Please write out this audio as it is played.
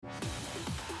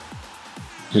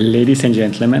Ladies and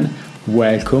gentlemen,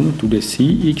 welcome to the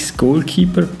CX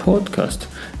Goalkeeper podcast.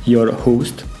 Your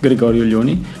host, Gregorio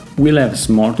Lioni, will have a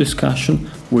smart discussion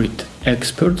with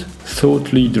expert,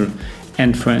 thought leader,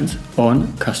 and friends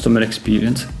on customer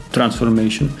experience,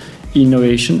 transformation,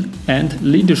 innovation, and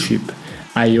leadership.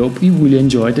 I hope you will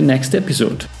enjoy the next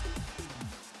episode.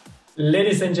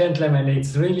 Ladies and gentlemen,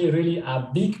 it's really a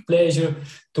big pleasure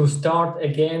to start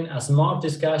again a smart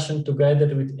discussion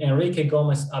together with Enrique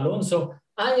Gomez Alonso.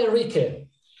 Hi, Enrique.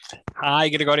 Hi,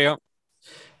 Gregorio.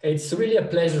 It's really a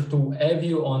pleasure to have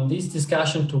you on this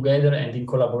discussion together and in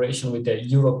collaboration with the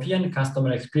European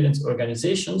Customer Experience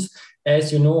Organizations.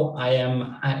 As you know, I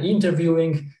am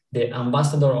interviewing the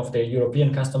ambassador of the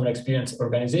European Customer Experience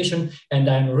Organization, and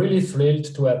I'm really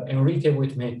thrilled to have Enrique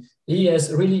with me. He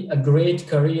has really a great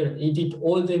career. He did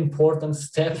all the important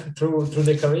steps through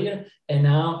the career, and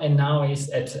now he's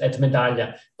at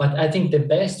Medallia. But I think the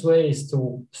best way is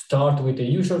to start with the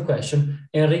usual question.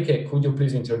 Enrique, could you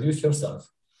please introduce yourself?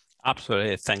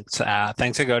 Absolutely. Thanks.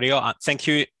 Thanks, Gregorio. Thank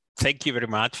you very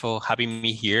much for having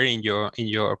me here in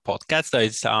your podcast.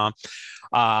 It's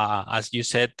as you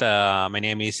said, my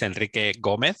name is Enrique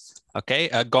Gomez. Okay,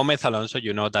 Gomez Alonso.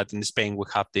 You know that in Spain we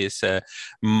have this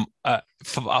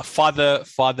father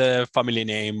family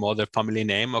name, mother family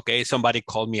name. Okay, somebody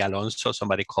called me Alonso,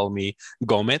 somebody called me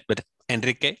Gomez, but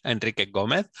Enrique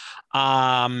Gomez.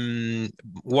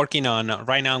 Working on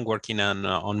right now. I'm working on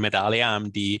Medallia. I'm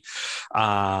the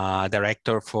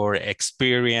director for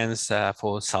experience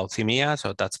for South EMEA.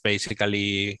 So that's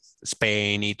basically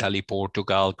Spain, Italy,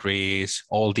 Portugal, Greece,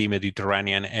 all the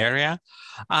Mediterranean area.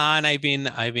 And I've been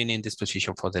in this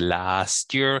position for the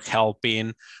last year,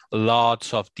 helping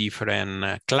lots of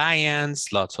different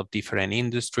clients, lots of different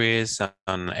industries,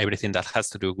 and everything that has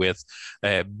to do with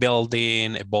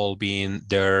building, evolving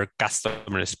their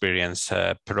customer experience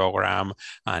program,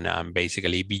 and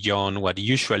basically beyond what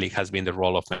usually has been the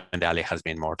role of Medallia has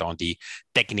been more on the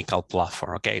technical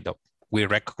platform. Okay, we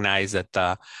recognize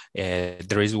that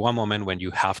there is one moment when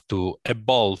you have to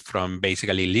evolve from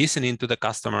basically listening to the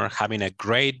customer, having a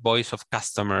great voice of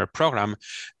customer program,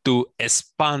 to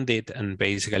expand it and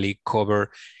basically cover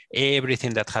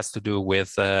everything that has to do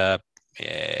with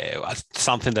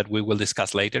something that we will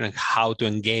discuss later, and how to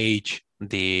engage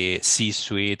the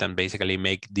C-suite and basically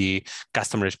make the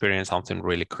customer experience something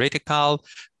really critical,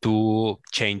 to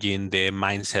changing the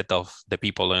mindset of the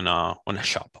people on a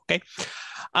shop. Okay.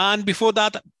 And before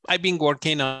that, I've been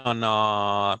working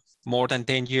on more than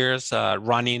 10 years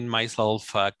running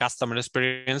myself a customer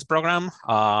experience program.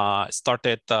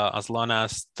 Started as long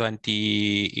as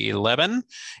 2011,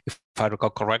 if I recall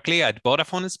correctly, at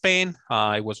Vodafone Spain.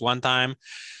 It was one time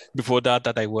before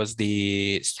that I was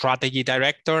the strategy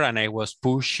director, and I was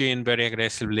pushing very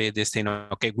aggressively this thing,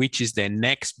 okay, which is the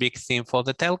next big thing for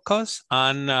the telcos.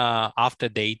 And after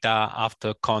data,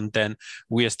 after content,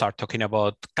 we start talking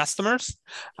about customers.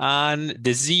 And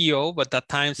the CEO at that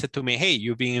time said to me, hey,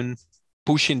 you've been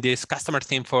pushing this customer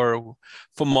thing for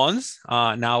months.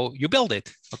 Now you build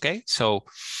it. Okay. So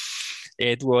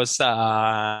it was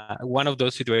one of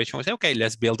those situations. Okay,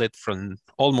 let's build it from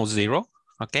almost zero.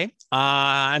 Okay,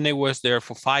 and I was there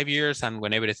for 5 years, and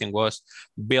when everything was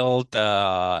built,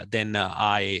 then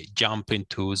I jumped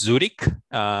into Zurich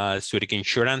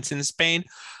Insurance in Spain.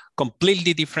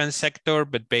 Completely different sector,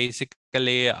 but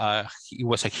basically it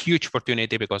was a huge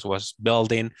opportunity because it was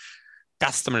building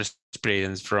customer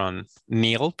experience from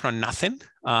nil, from nothing.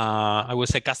 I would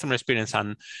say customer experience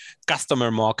and customer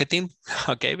marketing,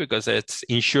 okay, because it's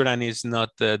insurance is not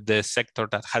the sector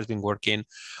that has been working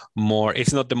more.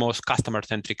 It's not the most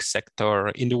customer-centric sector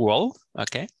in the world,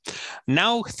 okay.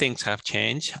 Now things have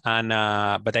changed, and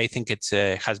but I think it's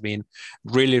has been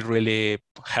really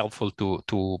helpful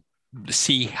to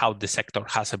see how the sector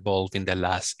has evolved in the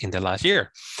last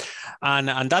year,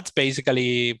 and that's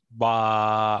basically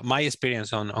my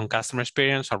experience on customer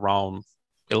experience around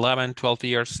 11, 12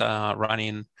 years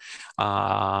running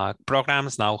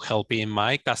programs, now helping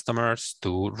my customers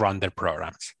to run their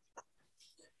programs.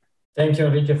 Thank you,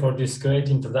 Enrique, for this great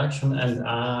introduction. And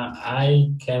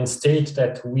I can state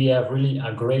that we have really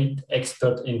a great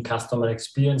expert in customer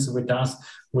experience with us,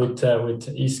 with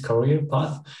his career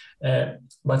path.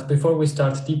 But before we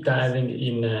start deep diving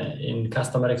in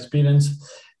customer experience,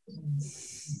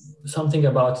 something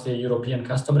about the European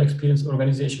Customer Experience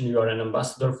Organization. You are an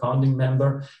ambassador, founding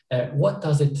member. What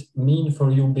does it mean for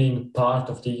you being part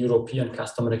of the European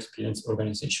Customer Experience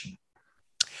Organization?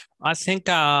 I think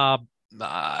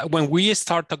when we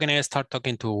start talking, I start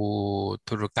talking to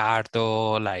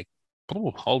Ricardo like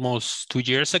almost 2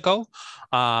 years ago.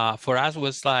 For us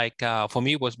was like, for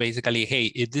me was basically,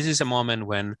 hey, this is a moment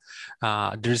when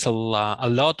there's a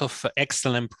lot of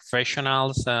excellent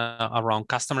professionals around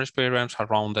customer experience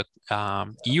around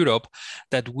Europe,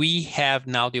 that we have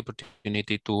now the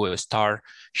opportunity to start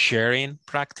sharing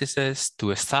practices,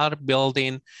 to start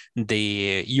building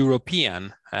the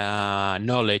European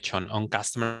knowledge on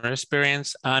customer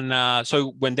experience. And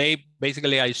so when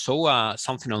I saw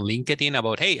something on LinkedIn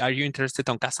about, hey, are you interested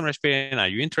on customer experience? Are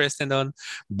you interested on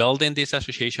building this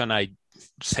association? I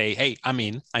say, hey,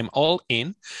 I'm all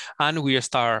in, and we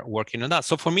start working on that.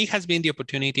 So for me, it has been the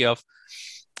opportunity of,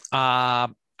 I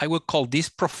would call this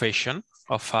profession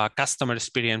of a customer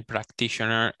experience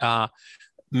practitioner,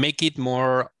 make it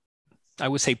more, I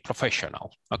would say,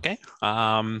 professional. Okay.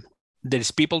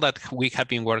 There's people that we have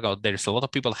been working out. There's a lot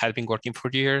of people have been working for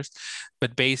years,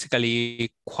 but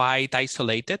basically quite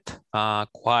isolated,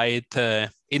 quite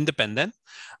independent,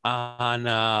 and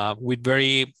with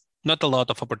not a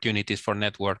lot of opportunities for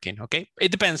networking. Okay,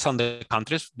 it depends on the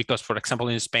countries, because for example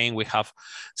in Spain we have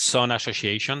some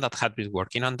association that have been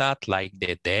working on that, like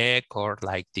the DEC or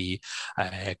like the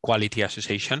Quality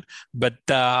Association, but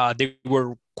they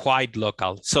were quite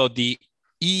local. So the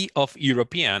E of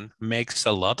European makes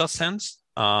a lot of sense.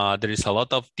 There is a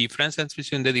lot of differences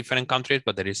between the different countries,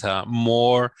 but there is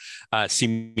more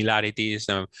similarities,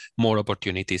 more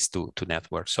opportunities to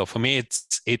network. So for me,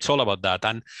 it's all about that.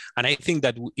 And I think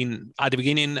that at the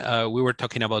beginning, we were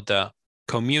talking about the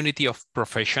community of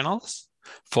professionals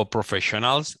for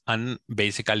professionals, and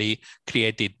basically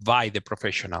created by the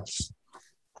professionals.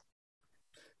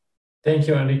 Thank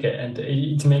you, Enrique, and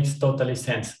it makes totally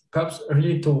sense. Perhaps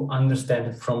really to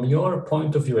understand from your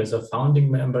point of view as a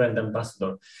founding member and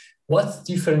ambassador, what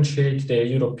differentiates the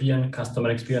European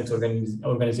customer experience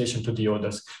organization to the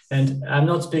others? And I'm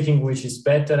not speaking which is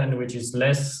better and which is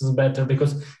less better,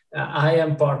 because I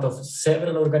am part of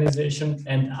several organizations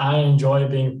and I enjoy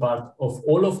being part of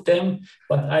all of them.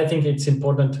 But I think it's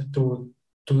important to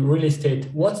really state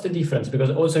what's the difference, because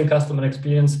also in customer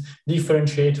experience,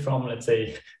 differentiate from, let's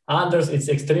say, others, it's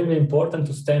extremely important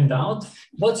to stand out.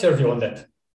 What's your view on that?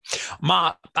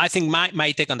 I think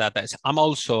my take on that is, I'm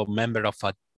also a member of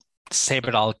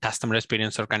several customer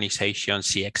experience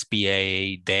organizations,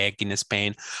 CXPA, DEC in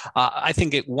Spain. I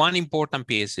think one important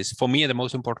piece is, for me, the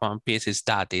most important piece is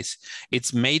that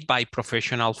it's made by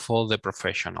professionals for the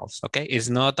professionals. Okay, it's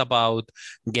not about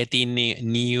getting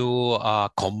new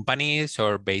companies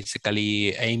or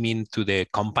basically aiming to the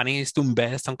companies to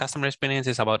invest on customer experience.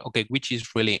 It's about, okay, which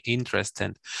is really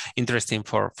interesting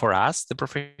for us, the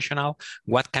professional.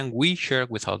 What can we share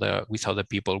with other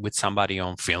people, with somebody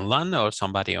on Finland or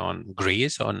somebody on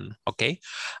Greece and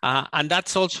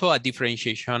that's also a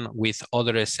differentiation with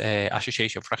other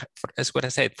associations. As what I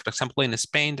said, for example, in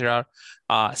Spain there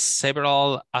are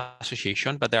several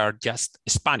associations, but there are just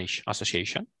Spanish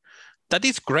association. That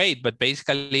is great, but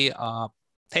basically,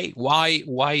 hey,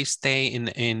 why stay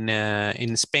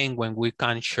in Spain when we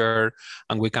can share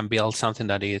and we can build something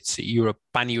that is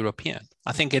pan-European?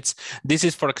 I think this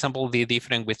is, for example, the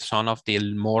difference with some of the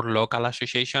more local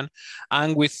association,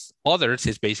 and with others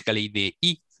is basically the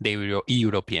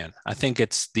European. I think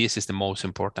this is the most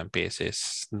important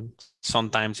piece.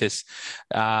 Sometimes it's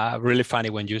really funny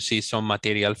when you see some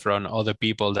material from other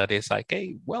people that is like,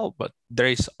 hey, well, but there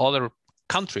is other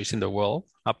countries in the world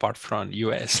apart from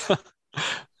US.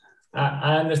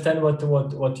 I understand what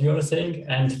you're saying,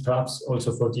 and perhaps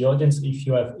also for the audience, if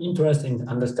you have interest in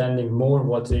understanding more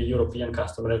what the European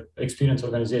Customer Experience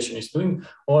Organization is doing,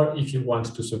 or if you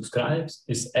want to subscribe,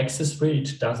 it's access free,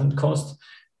 it doesn't cost,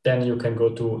 then you can go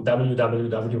to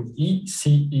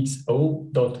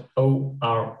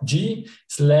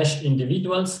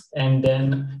www.ecxo.org/individuals, and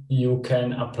then you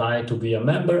can apply to be a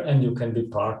member and you can be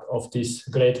part of this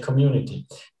great community.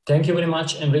 Thank you very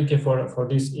much, Enrique, for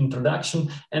this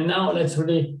introduction. And now let's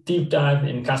really deep dive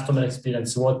in customer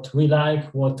experience, what we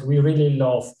like, what we really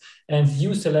love. And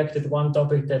you selected one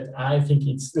topic that I think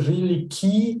it's really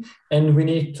key, and we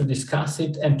need to discuss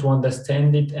it and to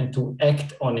understand it and to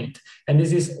act on it. And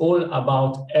this is all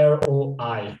about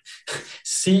ROI,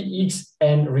 CX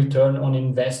and return on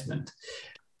investment.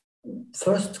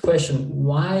 First question,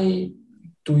 why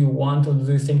do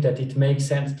you think that it makes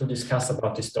sense to discuss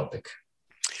about this topic?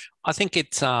 I think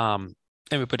it's, let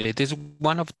me put it is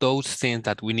one of those things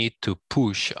that we need to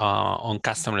push on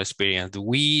customer experience.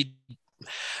 We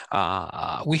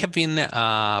have been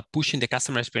pushing the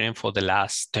customer experience for the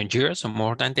last 10 years or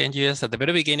more than 10 years. At the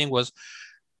very beginning was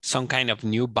some kind of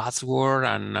new buzzword,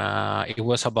 and it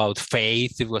was about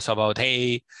faith. It was about,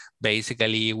 hey,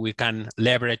 basically we can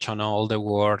leverage on all the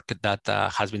work that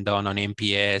has been done on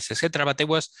NPS, etc. But it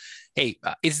was, hey,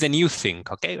 it's the new thing,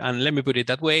 okay? And let me put it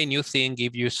that way: new thing,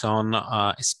 give you some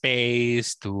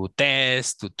space to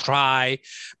test, to try.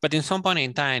 But in some point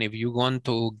in time, if you want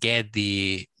to get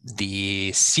the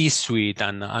C-suite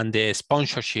and the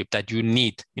sponsorship that you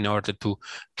need in order to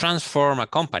transform a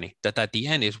company, that at the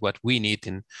end is what we need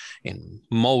in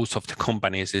most of the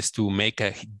companies, is to make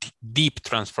a deep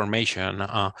transformation.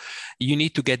 You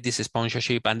need to get this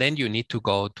sponsorship, and then you need to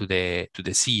go to the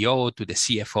CEO, to the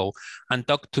CFO, and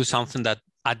talk to something that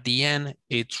at the end,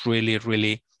 it's really,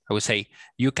 really, I would say,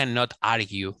 you cannot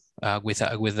argue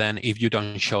with them if you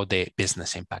don't show the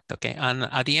business impact, okay? And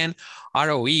at the end,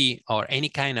 ROE or any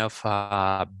kind of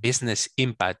business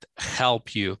impact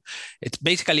help you. It's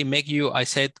basically make you, I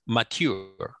said,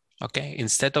 mature, okay?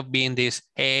 Instead of being this,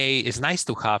 hey, it's nice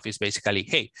to have, it's basically,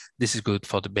 hey, this is good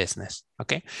for the business,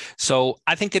 okay? So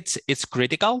I think it's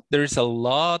critical. There's a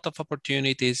lot of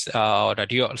opportunities, a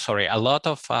lot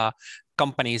of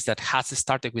companies that has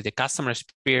started with the customer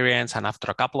experience, and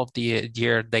after a couple of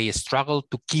years, they struggle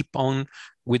to keep on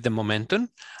with the momentum.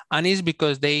 And it's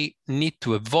because they need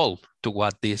to evolve to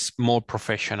what this more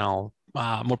professional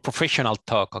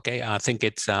talk, okay? I think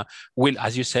it's,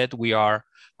 as you said, we are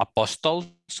apostles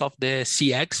of the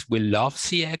CX. We love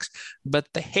CX, but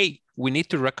hey, we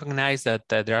need to recognize that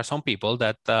there are some people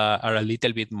that are a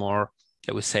little bit more,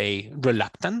 I would say,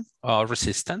 reluctant or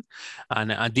resistant.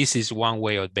 And this is one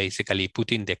way of basically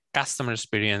putting the customer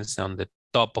experience on the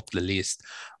top of the list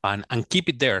and keep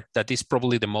it there. That is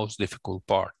probably the most difficult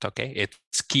part, okay?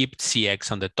 It's keep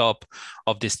CX on the top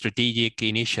of the strategic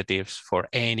initiatives for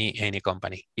any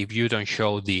company. If you don't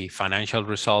show the financial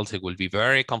results, it will be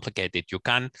very complicated. You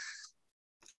can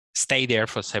stay there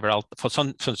for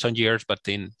some years, but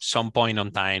in some point on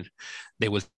time, they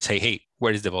will say, hey,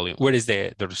 where is the volume? Where is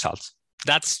the results?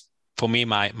 That's, for me,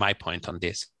 my point on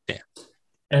this. Yeah.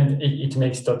 And it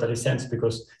makes totally sense,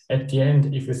 because at the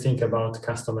end, if you think about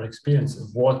customer experience,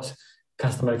 what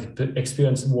customer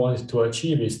experience wants to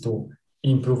achieve is to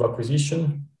improve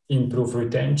acquisition, improve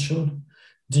retention,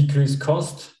 decrease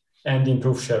cost, and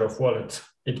improve share of wallet.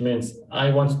 It means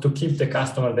I want to keep the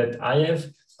customer that I have.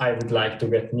 I would like to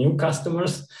get new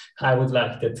customers. I would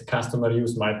like that customer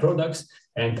use my products.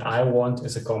 And I want,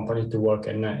 as a company, to work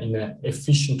in an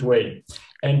efficient way.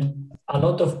 And a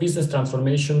lot of business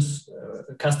transformations,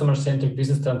 customer-centric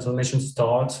business transformation,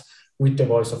 starts with the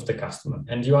voice of the customer.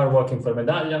 And you are working for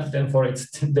Medallia, therefore it's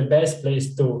the best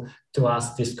place to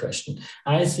ask this question.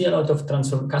 I see a lot of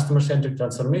customer-centric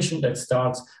transformation that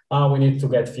starts, we need to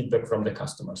get feedback from the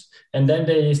customers. And then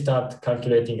they start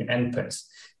calculating NPS.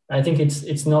 I think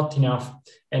it's not enough.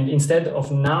 And instead of,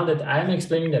 now that I'm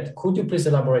explaining that, could you please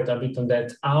elaborate a bit on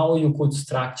that, how you could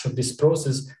structure this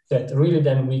process that really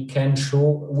then we can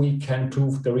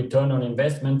prove the return on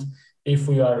investment if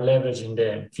we are leveraging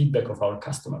the feedback of our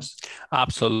customers?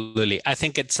 Absolutely. I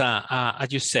think it's,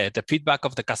 as you said, the feedback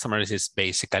of the customers is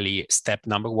basically step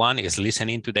number one, is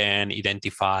listening to them,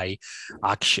 identify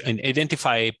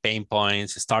pain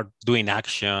points, start doing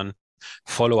action,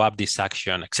 follow up this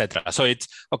action, etc. So it's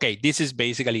okay. This is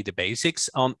basically the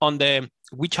basics. On the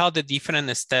which are the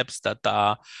different steps that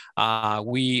I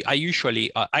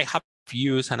have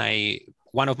used, and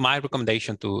one of my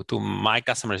recommendation to my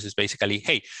customers is basically,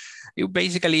 hey, you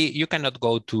cannot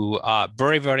go to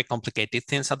very, very complicated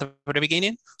things at the very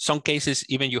beginning. Some cases,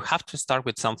 even you have to start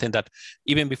with something that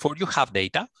even before you have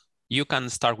data, you can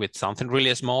start with something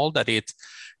really small that it's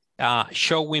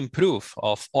showing proof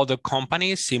of other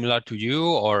companies similar to you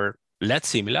or less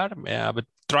similar, but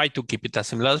try to keep it as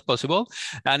similar as possible,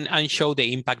 and show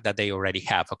the impact that they already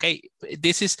have. Okay,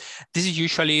 this is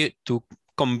usually to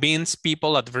convince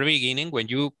people at the very beginning when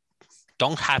you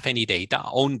don't have any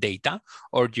own data,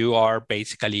 or you are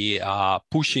basically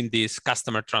pushing this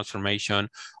customer transformation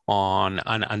on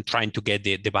and trying to get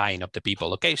the buy-in of the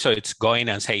people. Okay, so it's going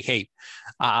and say, hey,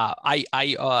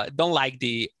 I don't like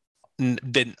the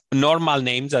normal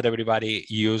names that everybody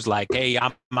use, like, hey,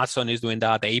 Amazon is doing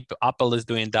that, Apple is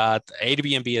doing that,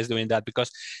 Airbnb is doing that, because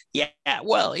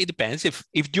well, it depends. If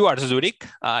you are Zurich,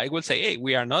 I will say, hey,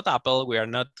 we are not Apple, we are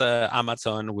not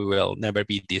Amazon, we will never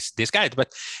be this guys.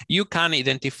 But you can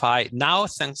identify now,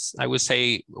 thanks, I would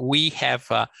say, we have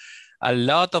a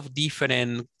lot of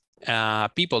different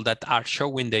people that are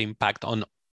showing the impact on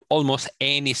almost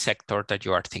any sector that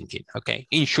you are thinking. Okay,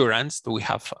 insurance, we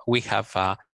have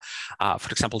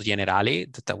for example,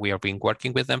 Generali, that we have been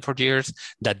working with them for years,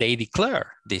 that they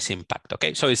declare this impact.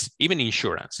 Okay, so it's even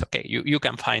insurance. Okay, you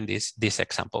can find this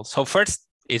example. So first,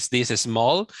 It's this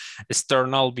small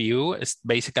external view. It's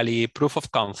basically proof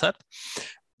of concept.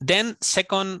 Then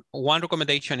second, one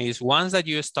recommendation is once that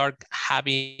you start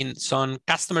having some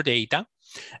customer data,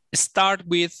 start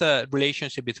with a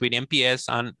relationship between NPS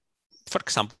and, for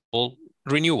example,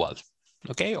 renewal,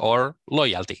 okay, or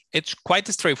loyalty. It's quite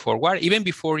straightforward, even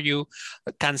before you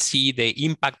can see the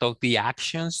impact of the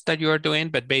actions that you are doing,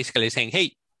 but basically saying,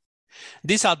 hey,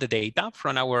 these are the data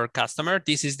from our customer.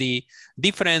 This is the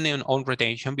difference in on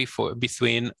retention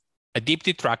between a deep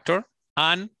detractor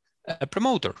and a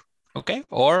promoter. Okay,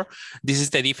 or this is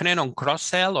the difference on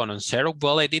cross-sell or on share of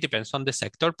wallet. It depends on the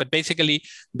sector, but basically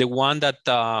the one that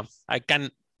I can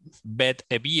bet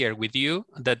a year with you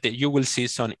that you will see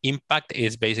some impact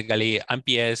is basically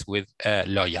NPS with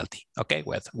loyalty, okay,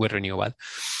 with renewal.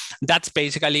 That's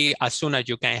basically as soon as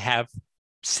you can have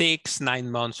 6-9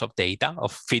 months of data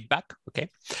of feedback, okay?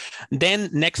 Then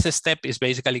next step is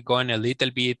basically going a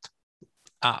little bit,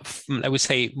 I would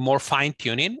say more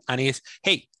fine-tuning, and is,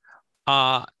 hey,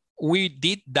 we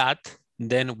did that,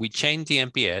 then we change the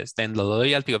NPS, then the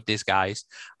loyalty of these guys,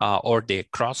 or the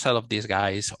cross-sell of these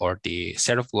guys, or the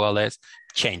share of wallets,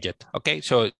 change it, okay?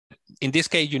 So in this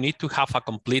case, you need to have a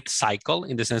complete cycle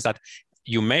in the sense that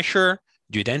you measure,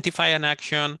 you identify an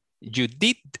action, you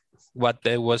did what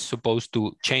they was supposed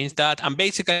to change that, and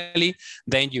basically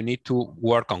then you need to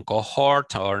work on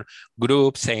cohort or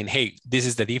groups saying, hey, this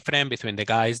is the difference between the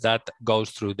guys that goes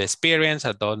through the experience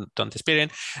and don't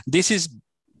experience. This is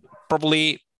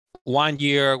probably 1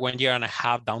 year and a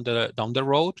half down the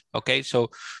road. Okay, so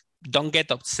don't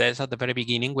get obsessed at the very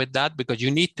beginning with that, because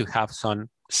you need to have some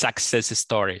success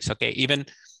stories. Okay, even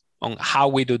on how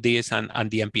we do this and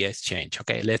the NPS change.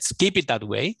 Okay, let's keep it that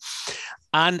way.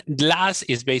 And last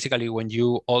is basically when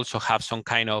you also have some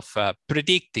kind of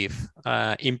predictive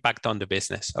impact on the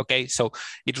business. Okay, so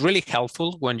it's really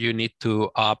helpful when you need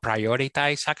to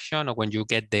prioritize action, or when you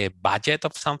get the budget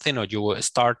of something, or you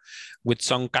start with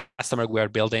some customer. We are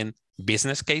building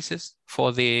business cases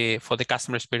for the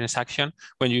customer experience action.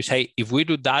 When you say, if we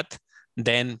do that,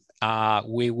 then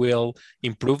we will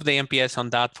improve the NPS on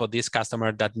that for this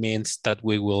customer. That means that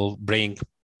we will bring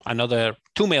another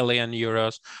 2 million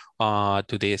euros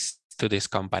to this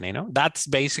company. No, that's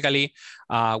basically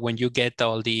when you get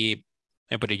all the,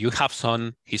 but you have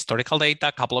some historical data,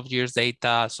 a couple of years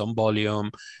data, some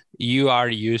volume. You are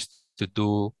used to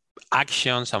do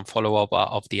actions and follow up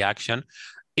of the action.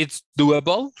 It's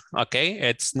doable. Okay,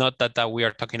 it's not that we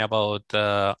are talking about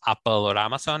Apple or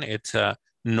Amazon. It's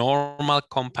normal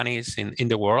companies in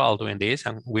the world are doing this,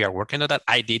 and we are working on that.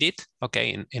 I did it,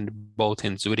 okay, in both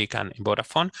in Zurich and in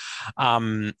Vodafone.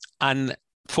 And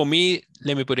for me,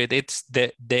 let me put it, it's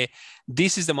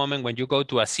this is the moment when you go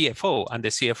to a CFO, and the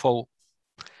CFO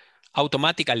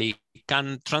automatically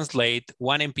can translate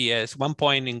an increase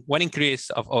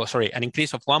of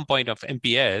 1 point of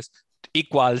NPS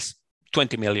equals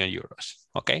 20 million euros.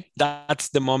 Okay, that's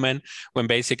the moment when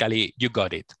basically you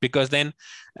got it, because then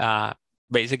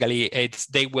basically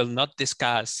they will not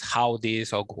discuss how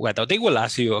this or whether. They will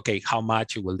ask you, okay, how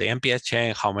much will the NPS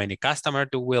change? How many customers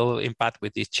will impact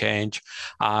with this change?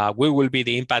 We will be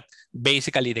the impact,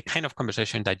 basically the kind of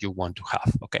conversation that you want to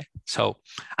have. Okay, so,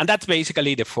 and that's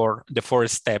basically the four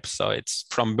steps. So it's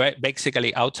from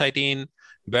basically outside in,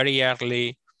 very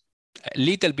early, a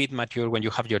little bit mature when you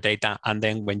have your data, and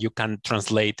then when you can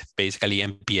translate basically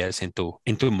NPS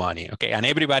into money. Okay, and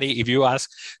everybody, if you ask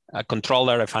a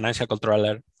controller, a financial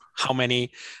controller, how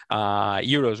many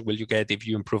euros will you get if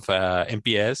you improve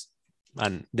NPS,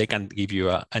 and they can give you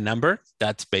a number,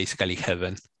 that's basically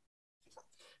heaven.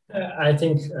 I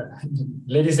think,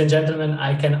 ladies and gentlemen,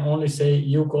 I can only say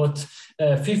you got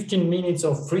 15 minutes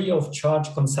of free of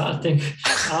charge consulting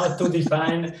how to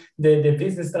define the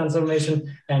business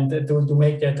transformation and to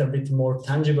make that a bit more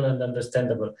tangible and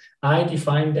understandable. I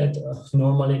define that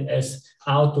normally as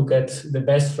how to get the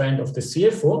best friend of the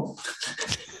CFO,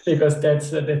 because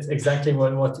that's exactly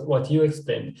what you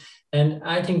explained. And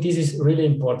I think this is really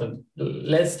important.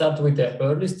 Let's start with the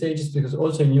early stages, because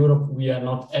also in Europe, we are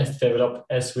not as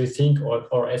developed as we think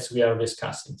or as we are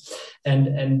discussing.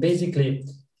 And basically,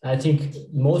 I think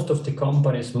most of the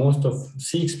companies, most of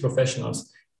CX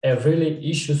professionals have really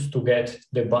issues to get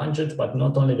the budget, but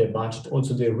not only the budget,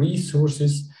 also the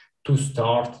resources to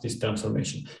start this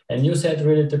transformation. And you said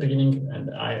really at the beginning,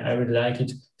 and I really like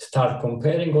it, start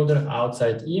comparing other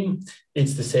outside in.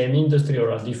 It's the same industry or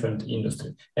a different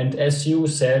industry. And as you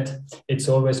said, it's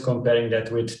always comparing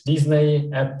that with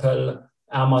Disney, Apple,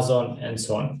 Amazon, and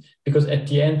so on. Because at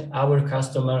the end, our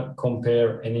customer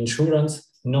compare an insurance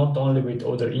not only with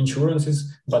other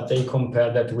insurances, but they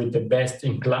compare that with the best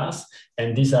in class.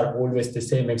 And these are always the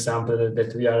same example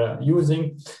that we are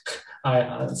using.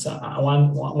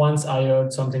 Once I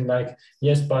heard something like,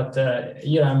 yes, but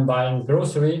here I'm buying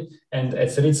grocery, and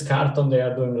at Ritz-Carlton they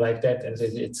are doing like that, and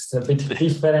it's a bit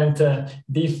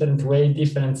different way,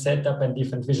 different setup, and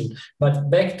different vision. But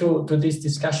back to this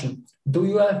discussion, do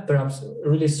you have perhaps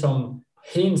really some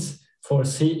hints for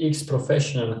CX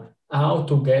professional how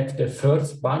to get the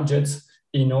first budgets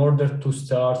in order to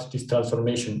start this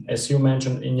transformation, as you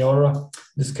mentioned in your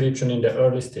description in the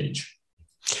early stage?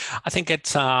 I think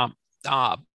it's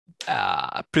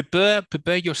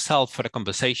prepare yourself for a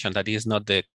conversation that is not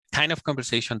the kind of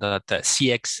conversation that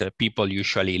CX people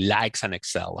usually likes and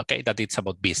excel. Okay, that it's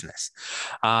about business,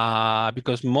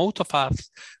 because most of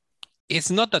us, it's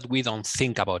not that we don't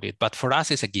think about it, but for us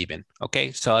it's a given.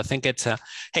 Okay, so I think it's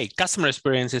hey, customer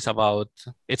experience is about,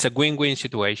 it's a win-win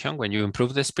situation when you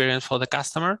improve the experience for the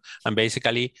customer, and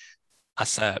basically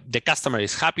as the customer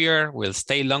is happier, will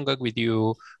stay longer with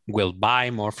you, will buy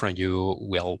more from you,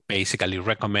 will basically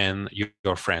recommend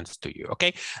your friends to you.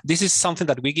 Okay, this is something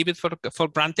that we give it for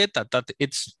granted, that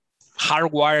it's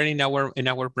hardwired in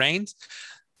our brains,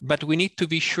 but we need to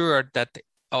be sure that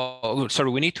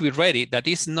we need to be ready that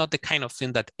it's not the kind of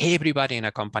thing that everybody in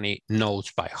a company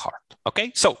knows by heart.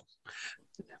 Okay, so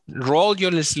roll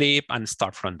your sleeve and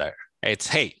start from there. It's,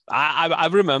 hey, I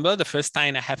remember the first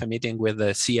time I have a meeting with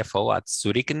the CFO at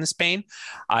Zurich in Spain.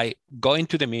 I go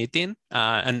into the meeting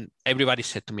and everybody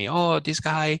said to me, oh, this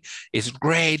guy is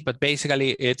great, but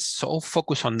basically it's so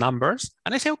focused on numbers.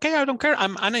 And I say, okay, I don't care.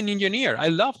 I'm an engineer. I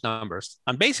love numbers.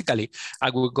 And basically I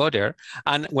would go there.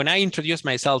 And when I introduced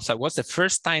myself, so it was the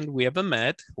first time we ever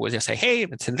met, was just say, hey,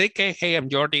 it's Enrique. Hey, I'm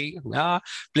Jordi.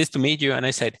 Pleased to meet you. And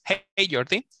I said, hey,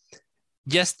 Jordi,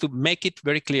 just to make it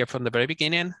very clear from the very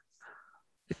beginning,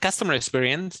 the customer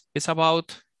experience is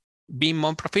about being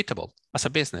more profitable as a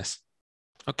business,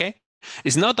 okay?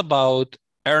 It's not about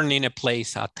earning a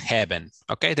place at heaven,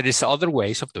 okay? There is other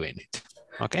ways of doing it,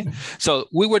 okay? So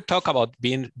we will talk about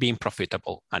being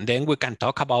profitable, and then we can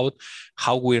talk about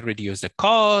how we reduce the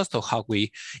cost, or how we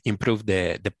improve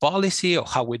the policy, or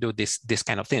how we do this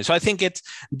kind of thing. So I think it's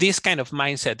this kind of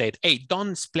mindset that, hey,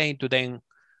 don't explain to them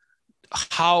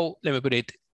how, let me put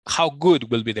it, how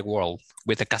good will be the world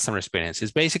with the customer experience.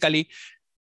 Is basically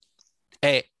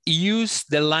use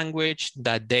the language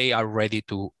that they are ready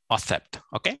to accept,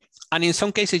 okay? And in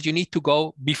some cases, you need to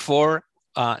go before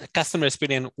customer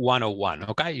experience 101,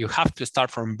 okay? You have to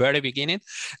start from very beginning.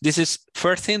 This is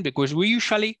first thing, because we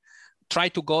usually try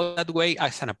to go that way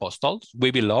as an apostle.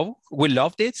 We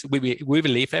love this, we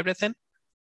believe everything.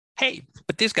 Hey,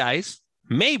 but these guys,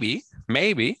 maybe,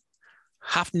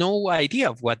 have no idea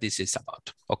of what this is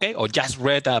about, okay? Or just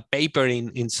read a paper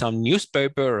in some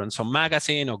newspaper or in some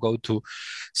magazine, or go to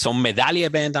some Medallia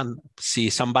event and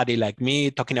see somebody like me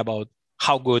talking about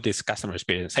how good is customer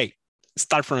experience. Hey,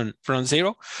 start from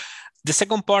zero. The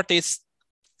second part is,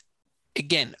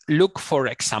 again, look for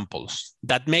examples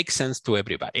that make sense to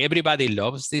everybody. Everybody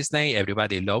loves Disney,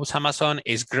 everybody loves Amazon,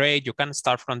 it's great, you can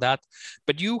start from that,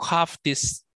 but you have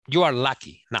this, you are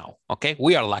lucky now, okay?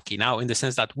 We are lucky now in the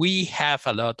sense that we have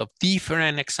a lot of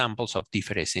different examples of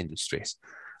different industries,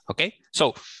 okay?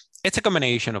 So it's a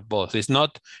combination of both. It's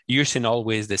not using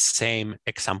always the same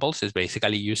examples. It's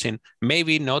basically using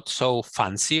maybe not so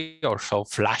fancy or so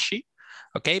flashy,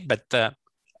 okay? But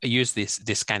use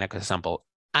this kind of example.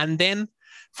 And then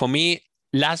for me,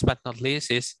 last but not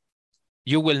least, is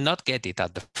you will not get it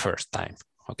at the first time,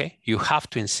 okay? You have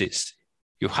to insist.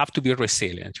 You have to be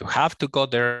resilient. You have to go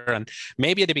there, and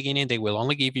maybe at the beginning they will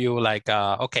only give you like,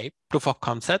 okay, proof of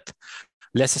concept.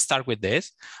 Let's start with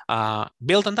this.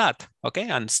 Build on that, okay,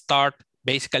 and start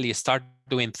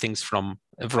doing things from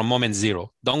moment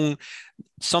zero.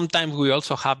 Sometimes we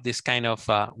also have this kind of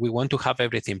we want to have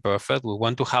everything perfect. We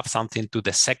want to have something to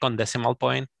the second decimal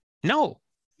point. No.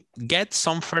 Get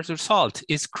some first result.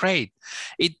 It's great.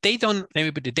 They don't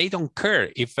care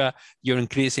if your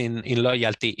increase in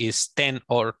loyalty is 10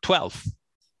 or 12.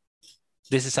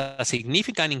 This is a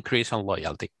significant increase on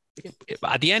loyalty.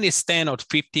 At the end, it's 10 or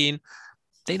 15.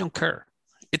 They don't care.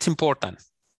 It's important.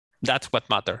 That's what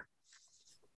matters.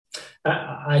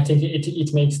 I think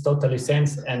it makes totally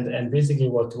sense, and basically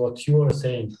what you are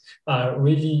saying are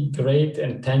really great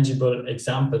and tangible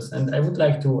examples. And I would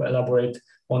like to elaborate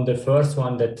on the first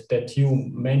one that you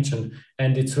mentioned,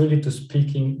 and it's really to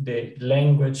speaking the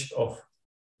language of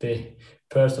the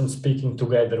person speaking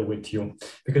together with you,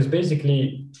 because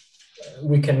basically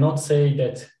we cannot say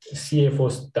that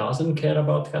CFOs doesn't care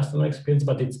about customer experience,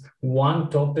 but it's one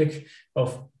topic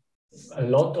of a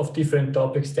lot of different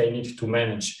topics they need to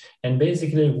manage. And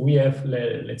basically we have,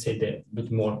 let's say, the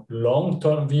bit more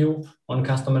long-term view on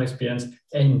customer experience,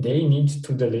 and they need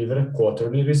to deliver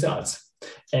quarterly results.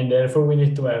 And therefore we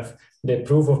need to have the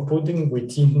proof of pudding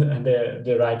within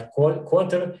the right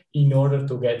quarter in order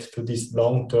to get to this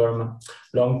long-term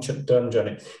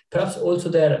journey. Perhaps also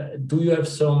there, do you have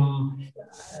some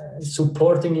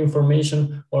supporting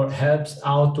information or helps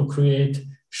out to create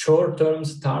short-term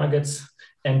targets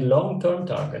and long-term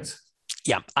targets?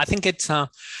 Yeah, I think it's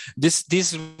this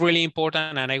is really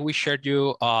important, and I will share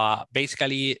you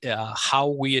basically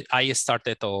how I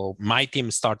started, or my team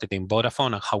started in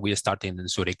Vodafone, and how we started in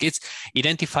Zurich. It's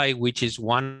identify which is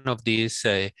one of these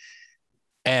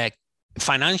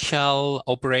financial,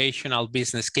 operational,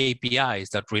 business KPIs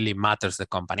that really matters the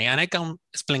company. And I can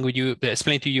explain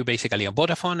to you basically at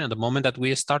Vodafone. At the moment that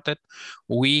we started,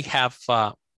 we have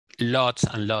lots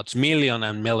and lots, million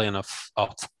and million of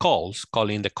calls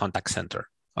calling the contact center.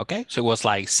 Okay, so it was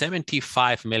like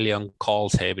 75 million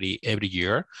calls every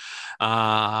year.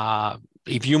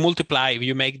 If you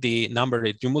make the number,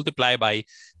 if you multiply by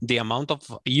the amount of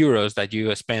euros that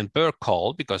you spend per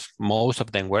call, because most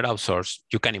of them were outsourced,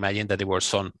 you can imagine that there were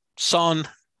some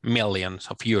millions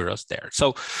of euros there.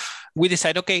 So we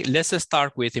decided, okay, let's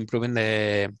start with improving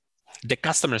the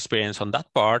customer experience on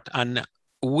that part. And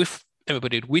we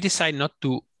decide not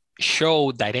to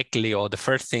show directly, or the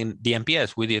first thing, the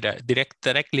NPS, we did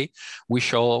directly, we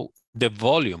show the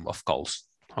volume of calls,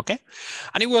 okay?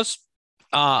 And it was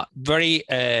very,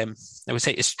 I would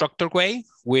say, a structured way.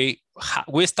 We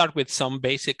start with some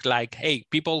basic, like, hey,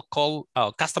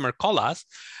 customer call us,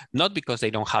 not because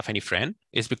they don't have any friend,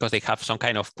 it's because they have some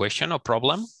kind of question or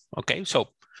problem, okay? So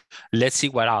let's see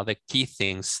what are the key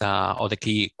things or the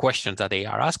key questions that they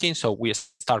are asking. So we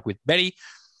start with very,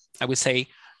 I would say,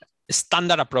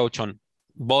 standard approach on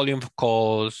volume of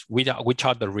calls, which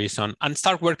are the reason, and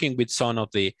start working with some of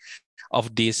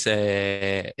these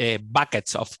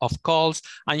buckets of calls,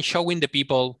 and showing the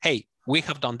people, hey, we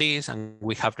have done this and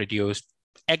we have reduced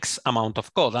X amount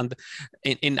of calls. And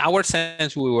in our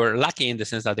sense, we were lucky in the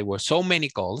sense that there were so many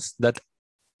calls that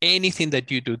anything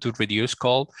that you do to reduce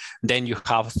call, then you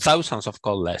have thousands of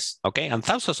calls less, okay? And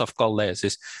thousands of calls less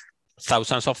is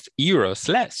thousands of euros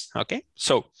less, okay?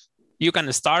 So you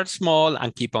can start small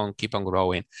and keep on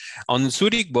growing. On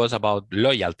Zurich was about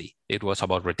loyalty. It was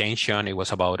about retention. It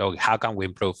was about, how can we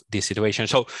improve this situation?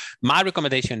 So my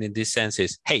recommendation in this sense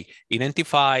is, hey,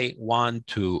 identify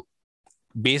 1-2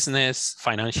 business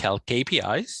financial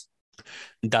KPIs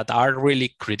that are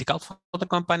really critical for the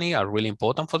company, are really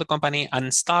important for the company,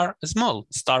 and start small.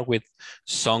 Start with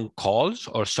some calls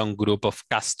or some group of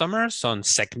customers, some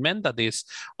segment that is,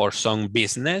 or some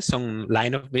business, some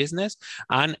line of business,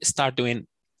 and start doing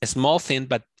a small thing,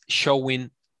 but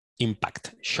showing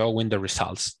impact, showing the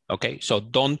results. Okay, so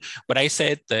what I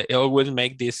said, it always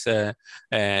make this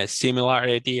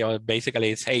similarity, or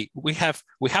basically it's, hey, we have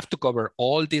to cover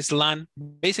all this land.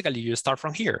 Basically, you start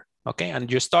from here. Okay,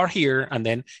 and you start here, and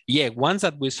then, once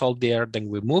that we solve there, then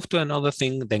we move to another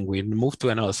thing, then we move to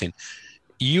another thing.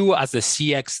 You, as the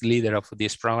CX leader of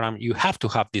this program, you have to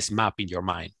have this map in your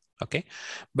mind, okay?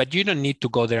 But you don't need to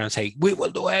go there and say, we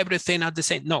will do everything at the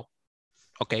same. No,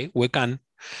 okay, we can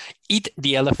eat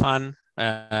the elephant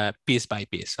piece by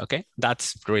piece, okay?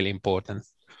 That's really important.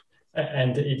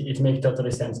 And it makes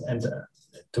totally sense. And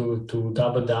to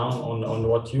double down on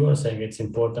what you are saying, it's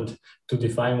important to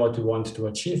define what you want to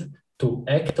achieve, to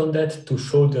act on that, to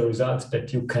show the results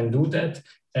that you can do that.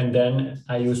 And then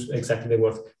I use exactly the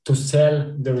word, to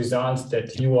sell the results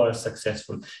that you are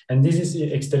successful. And this is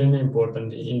extremely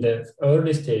important in the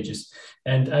early stages.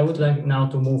 And I would like now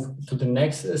to move to the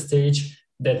next stage,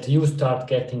 that you start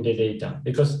getting the data.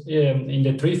 Because in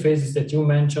the 3 phases that you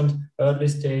mentioned, early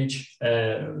stage,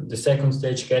 the second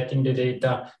stage, getting the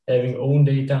data, having own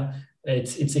data,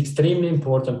 it's extremely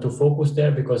important to focus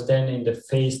there, because then in the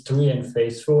phase 3 and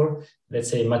phase 4, let's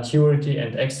say maturity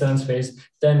and excellence phase,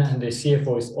 then the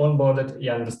CFO is onboarded.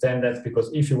 You understand that,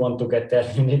 because if you want to get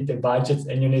there, you need the budgets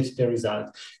and you need the result.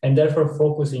 And therefore,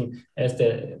 focusing as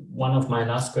one of my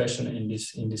last question in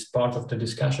this part of the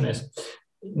discussion is,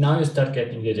 now you start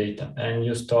getting the data and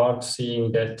you start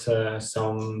seeing that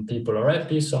some people are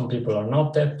happy, some people are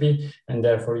not happy. And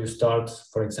therefore you start,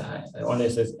 for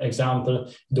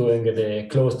example, doing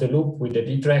close the loop with the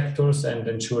detractors and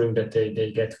ensuring that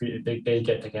they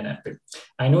get again happy.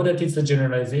 I know that it's a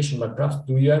generalization, but perhaps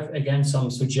do you have again some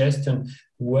suggestion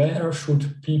where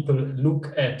should people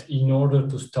look at in order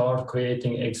to start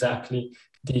creating exactly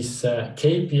these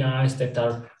KPIs that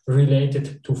are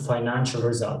related to financial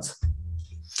results?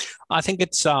 I think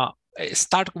it's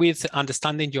start with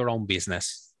understanding your own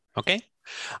business. Okay.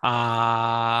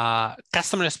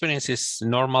 Customer experience is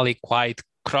normally quite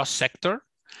cross-sector.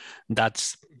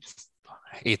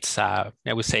 It's I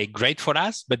would say great for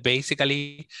us, but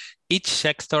basically each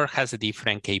sector has a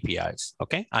different KPIs.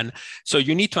 Okay, and so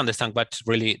you need to understand what's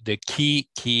really the key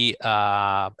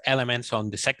elements on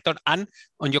the sector and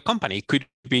on your company. It could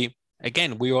be,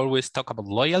 again, we always talk about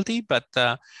loyalty, but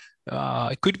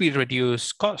it could be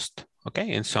reduced cost.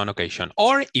 Okay, in some occasion,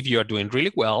 or if you are doing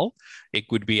really well, it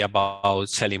could be about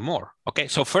selling more. Okay,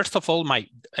 so first of all, I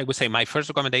would say my first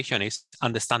recommendation is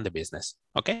understand the business.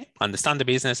 Okay, understand the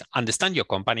business, understand your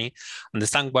company,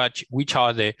 understand which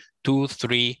are the 2,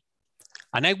 3.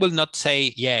 And I will not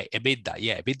say, yeah, EBITDA.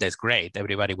 Yeah, EBITDA is great.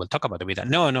 Everybody will talk about EBITDA.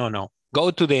 No.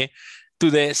 Go to the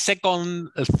second,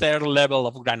 third level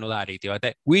of granularity,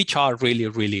 right? Which are really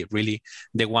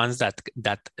the ones that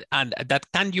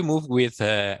can you move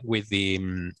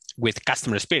with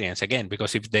customer experience again,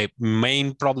 because if the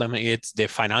main problem is the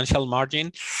financial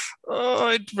margin,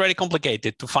 it's very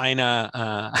complicated to find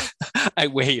a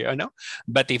way, you know.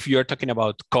 But if you're talking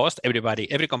about cost,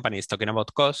 every company is talking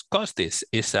about cost. Cost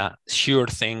is a sure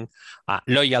thing.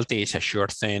 Loyalty is a sure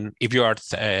thing. If you are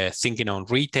thinking on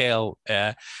retail,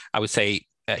 I would say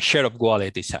share of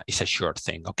wallet is a sure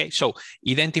thing. Okay, so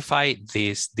identify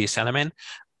this element,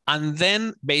 and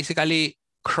then basically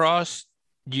cross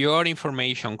your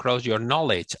information, cross your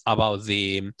knowledge about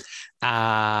the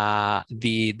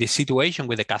situation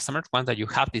with the customers once that you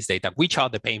have this data, which are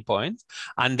the pain points,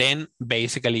 and then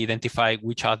basically identify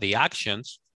which are the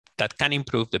actions that can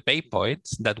improve the pain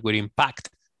points that will impact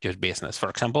your business. For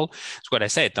example, it's what I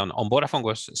said on Vodafone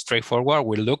was straightforward.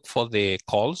 We look for the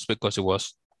calls because it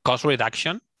was cost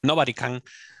reduction. Nobody can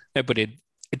put it.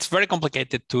 It's very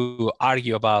complicated to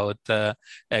argue about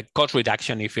cost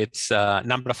reduction if it's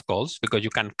number of calls, because you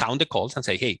can count the calls and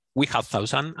say, hey, we have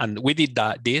 1,000 and we did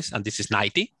this and this is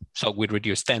 90. So we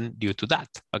reduce 10 due to that.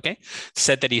 Okay.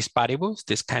 Ceteris paribus,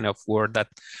 this kind of word that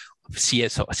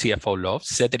CFO loves.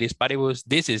 Ceteris paribus,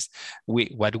 this is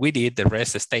what we did, the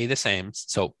rest stay the same.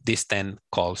 So this 10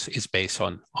 calls is based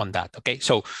on that. Okay.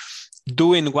 So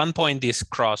doing one point this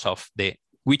cross of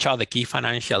which are the key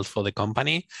financials for the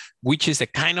company, which is the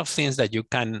kind of things that you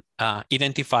can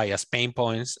identify as pain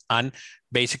points, and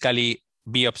basically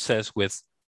be obsessed with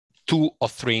two or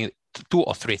three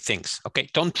things. Okay,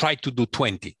 don't try to do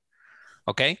 20.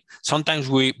 Okay, sometimes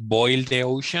we boil the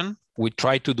ocean. We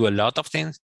try to do a lot of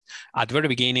things at the very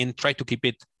beginning. Try to keep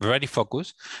it very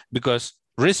focused, because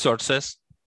resources,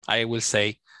 I will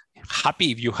say,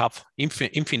 happy if you have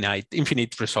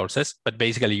infinite resources, but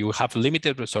basically you have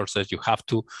limited resources. You have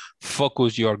to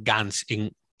focus your guns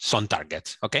in some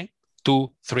targets. Okay,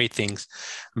 2, 3 things,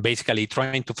 basically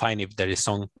trying to find if there is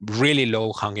some really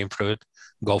low hanging fruit,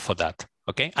 go for that.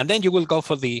 Okay, and then you will go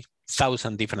for the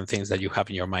 1,000 different things that you have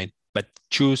in your mind, but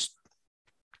choose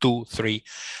 2, 3,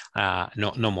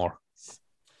 no more.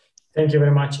 Thank you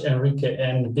very much, Enrique.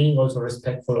 And being also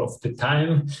respectful of the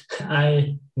time,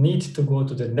 I need to go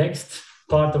to the next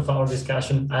part of our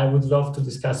discussion. I would love to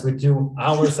discuss with you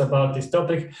hours about this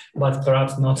topic, but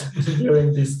perhaps not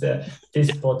during this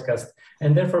podcast.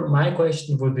 And therefore, my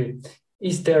question would be,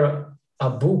 is there a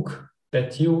book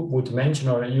that you would mention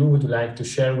or you would like to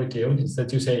share with the audience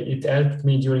that you say, it helped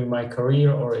me during my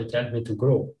career or it helped me to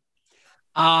grow?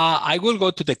 I will go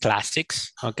to the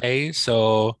classics. Okay,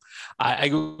 so I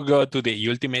will go to the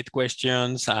ultimate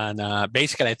questions, and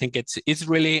basically, I think it's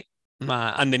really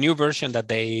and the new version that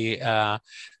they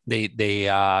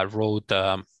wrote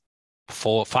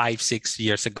 4, 5, 6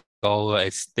 years ago. I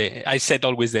said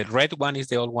always the red one is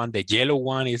the old one, the yellow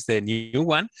one is the new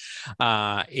one.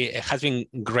 It has been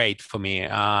great for me.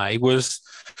 It was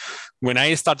when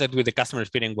I started with the customer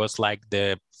experience, was like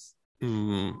the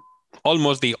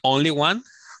almost the only one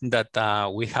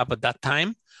that we have at that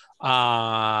time.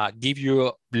 Give you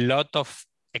a lot of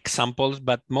examples,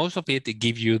 but most of it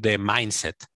give you the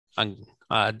mindset and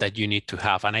that you need to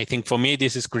have. And I think for me,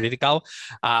 this is critical.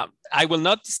 I will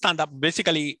not stand up.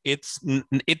 Basically, it's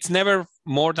never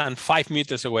more than 5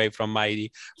 meters away from my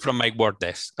work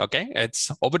desk. Okay,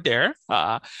 it's over there.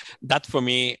 That for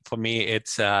me,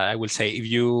 it's I will say, if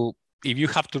you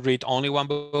have to read only one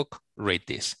book, read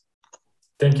this.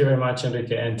 Thank you very much,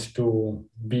 Enrique. And to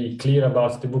be clear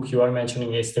about the book you are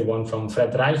mentioning, is the one from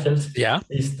Fred Reichheld. Yeah,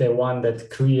 is the one that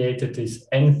created this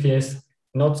NPS,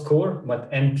 not score,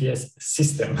 but NPS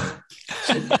system.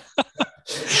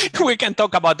 We can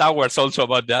talk about hours also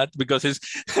about that, because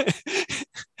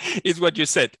it's what you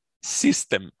said,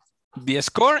 system. The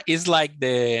score is like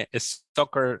the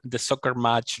soccer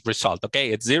match result.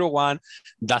 Okay, it's 0-1,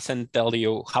 doesn't tell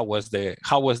you how was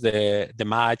the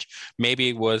match. Maybe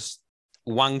it was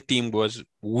one team was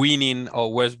winning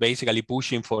or was basically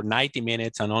pushing for 90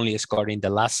 minutes and only scoring the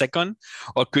last second,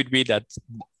 or could be that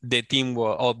the team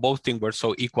or both teams were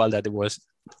so equal that it was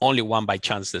only one by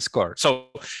chance the score. So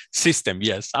system,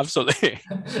 yes, absolutely.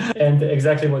 And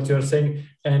exactly what you're saying,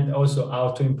 and also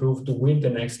how to improve to win the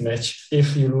next match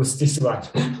if you lose this one.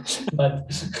 But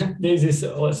this is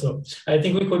also, I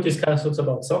think we could discuss also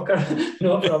about soccer.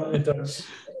 No problem at all.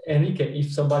 Enrique,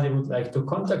 if somebody would like to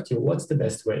contact you, what's the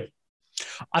best way?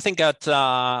 I think that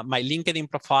my LinkedIn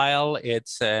profile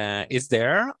is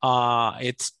there.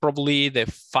 It's probably the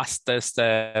fastest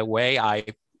way.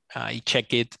 I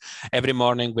check it every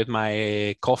morning with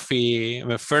my coffee,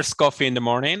 my first coffee in the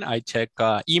morning. I check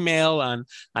email and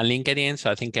LinkedIn.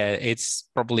 So I think it's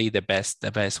probably the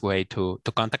best way to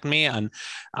contact me, and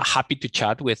happy to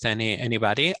chat with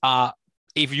anybody.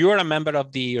 If you're a member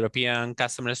of the European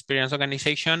Customer Experience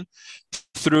Organization,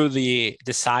 through the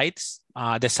sites,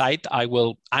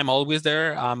 I'm always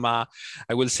there. I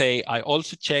will say I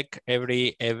also check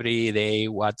every day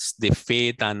what's the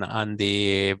feed and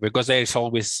because there is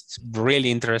always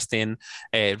really interesting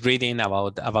reading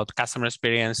about customer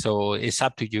experience. So it's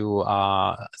up to you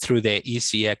through the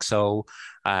ECXO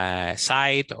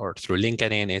site or through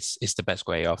LinkedIn. It's the best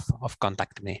way of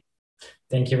contacting me.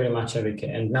 Thank you very much, Enrique.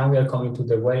 And now we are coming to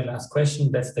the very last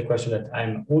question. That's the question that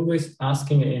I'm always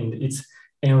asking, and it's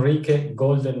Enrique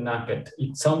Golden Nugget.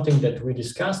 It's something that we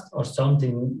discussed or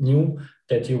something new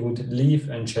that you would leave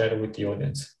and share with the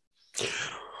audience.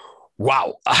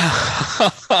 Wow.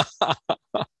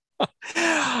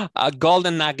 A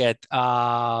golden nugget.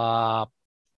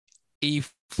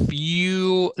 If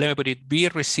you, let me put it, be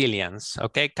resilience.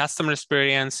 Okay. Customer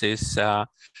experience is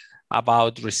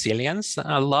about resilience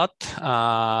a lot.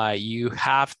 You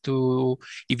have to,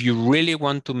 if you really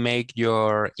want to make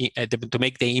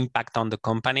the impact on the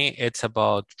company, it's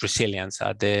about resilience.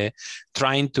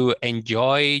 Trying to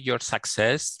enjoy your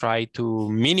success, try to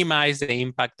minimize the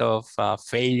impact of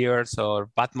failures or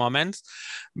bad moments,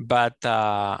 but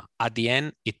at the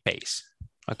end, it pays.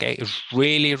 Okay, it's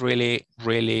really, really,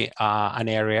 really an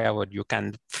area where you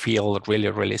can feel really,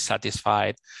 really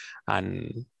satisfied,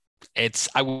 and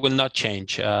I will not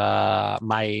change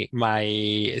my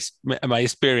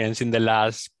experience in the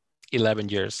last 11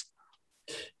 years.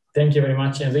 Thank you very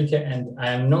much, Enrique. And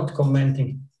I am not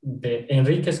commenting the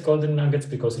Enrique's golden nuggets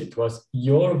because it was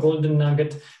your golden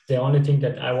nugget. The only thing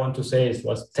that I want to say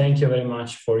was thank you very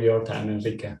much for your time,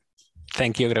 Enrique.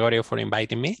 Thank you, Gregorio, for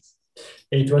inviting me.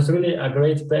 It was really a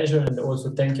great pleasure, and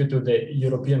also thank you to the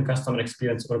European Customer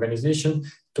Experience Organization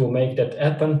to make that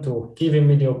happen, to giving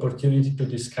me the opportunity to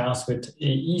discuss with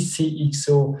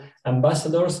ECXO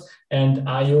ambassadors. And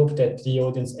I hope that the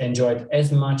audience enjoyed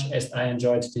as much as I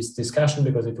enjoyed this discussion,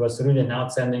 because it was really an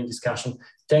outstanding discussion.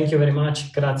 Thank you very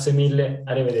much. Grazie mille.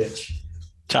 Arrivederci.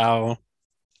 Ciao.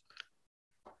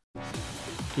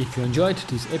 If you enjoyed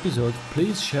this episode,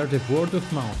 please share the word of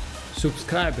mouth.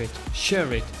 Subscribe it,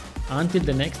 share it. Until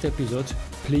the next episode,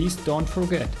 please don't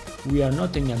forget, we are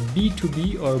not in a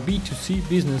B2B or B2C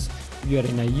business, we are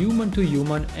in a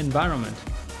human-to-human environment.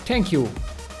 Thank you!